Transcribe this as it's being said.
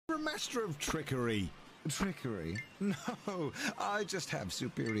You're a master of trickery. Trickery? No, I just have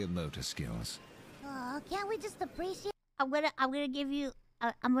superior motor skills. Can't we just appreciate? I'm gonna give you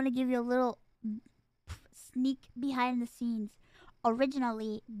a little sneak behind the scenes.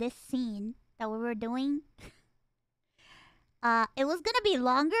 Originally, this scene that we were doing, it was gonna be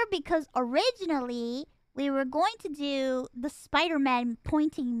longer because originally we were going to do the Spider-Man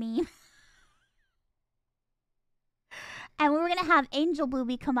pointing meme. And we were gonna have Angel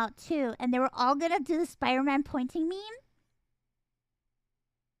Booby come out too, and they were all gonna do the Spider-Man pointing meme.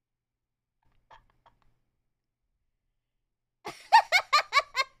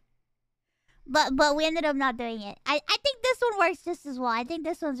 But we ended up not doing it. I think this one works just as well. I think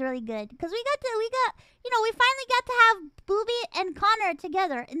this one's really good because we finally got to have Booby and Connor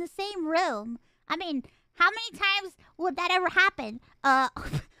together in the same room. I mean, how many times would that ever happen?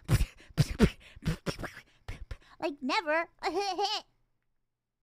 Like never.